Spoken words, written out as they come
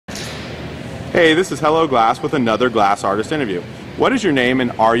Hey, this is Hello Glass with another glass artist interview. What is your name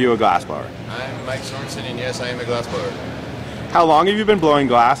and are you a glass blower? I'm Mike Sorenson, and yes, I am a glass blower. How long have you been blowing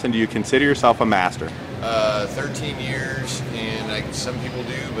glass, and do you consider yourself a master? 13 years, and some people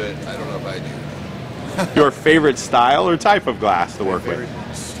do, but I don't know if I do. Your favorite style or type of glass to work with?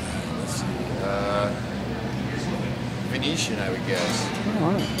 Let's see, Venetian, I would guess.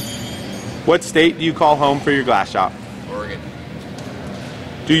 What state do you call home for your glass shop? Oregon.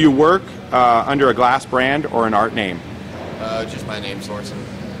 Do you work under a glass brand or an art name? Just my name, Sorenson.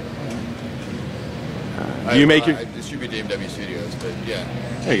 I distribute DMW Studios, but yeah.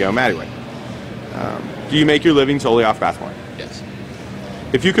 There you go, Matty. Do you make your living solely off glass blowing? Yes.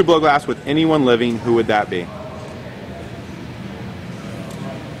 If you could blow glass with anyone living, who would that be?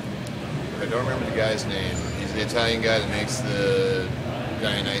 I don't remember the guy's name. He's the Italian guy that makes the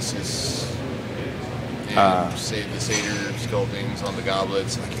Dionysus and the satyr sculptings on the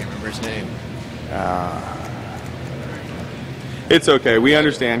goblets. I can't remember his name. It's okay, we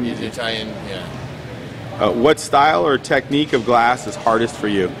understand. He's Italian, yeah. What style or technique of glass is hardest for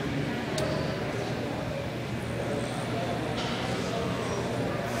you?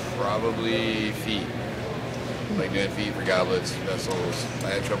 Probably feet. Like doing feet for goblets, vessels. I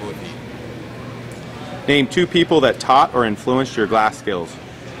had trouble with feet. Name two people that taught or influenced your glass skills.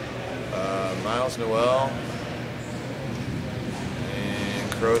 Miles Noel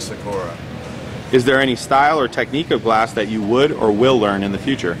and Crow Sakura. Is there any style or technique of glass that you would or will learn in the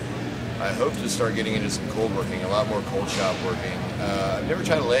future? I hope to start getting into some cold working, a lot more cold shop working. I've never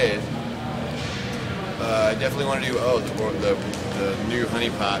tried a lathe. I definitely want to do the new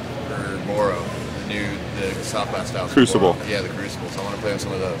honey pot for Moro, the soft glass style. Crucible. Yeah, the crucibles. I want to play with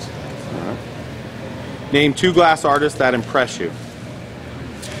some of those. Name two glass artists that impress you.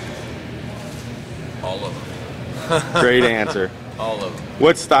 All of them. Great answer. All of them.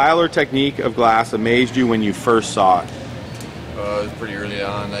 What style or technique of glass amazed you when you first saw it? It was pretty early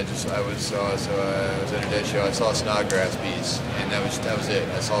on. I was at a dead show. I saw a Snodgrass piece, and that was it.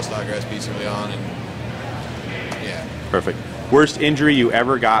 I saw a Snodgrass piece early on, and yeah. Perfect. Worst injury you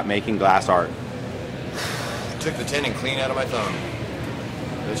ever got making glass art? Took the tendon clean out of my thumb.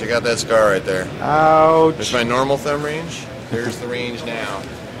 Check out that scar right there. Ouch. That's my normal thumb range. There's the range now.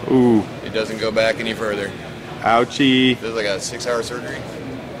 Ooh. It doesn't go back any further. Ouchie. This is like a 6-hour surgery.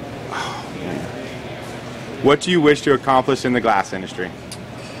 Oh, man. What do you wish to accomplish in the glass industry?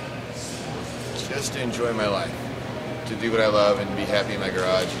 Just to enjoy my life. To do what I love and be happy in my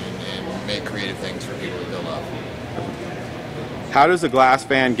garage and make creative things for people that they'll love. How does a glass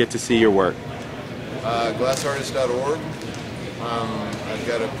fan get to see your work? Glassartist.org. I've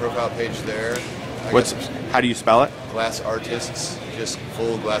got a profile page there. How do you spell it? Glass Artists, just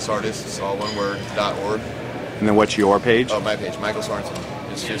full Glass Artists, all one word, .org. And then what's your page? Oh, my page, Michael Sorenson.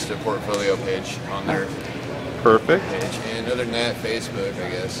 It's just a portfolio page on their Perfect. page. And other than that, Facebook, I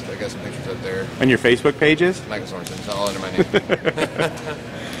guess. I got some pictures up there. And your Facebook pages? Michael Sorenson. It's all under my name.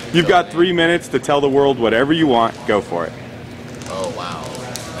 You've got 3 minutes to tell the world whatever you want. Go for it. Oh, wow.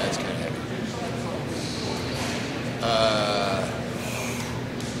 That's kind of heavy.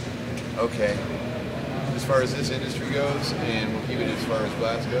 Okay. As far as this industry goes, and we'll keep it as far as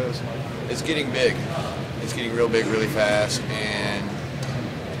glass goes, it's getting big. It's getting real big really fast, and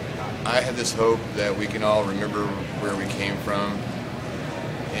I have this hope that we can all remember where we came from,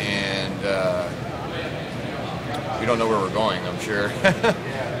 and we don't know where we're going, I'm sure,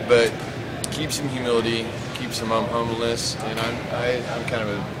 but keep some humility, keep some humbleness, and I'm kind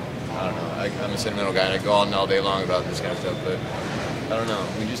of I'm a sentimental guy, and I go on all day long about this kind of stuff, but I don't know,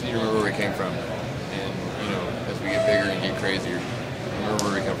 we just need to remember where we came from, and as we get bigger and get crazier, remember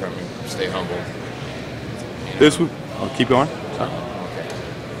where we come from and stay humble. Keep going. Sorry. Okay.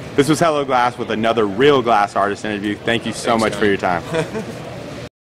 This was Hello Glass with another real glass artist interview. Thank you so much for your time.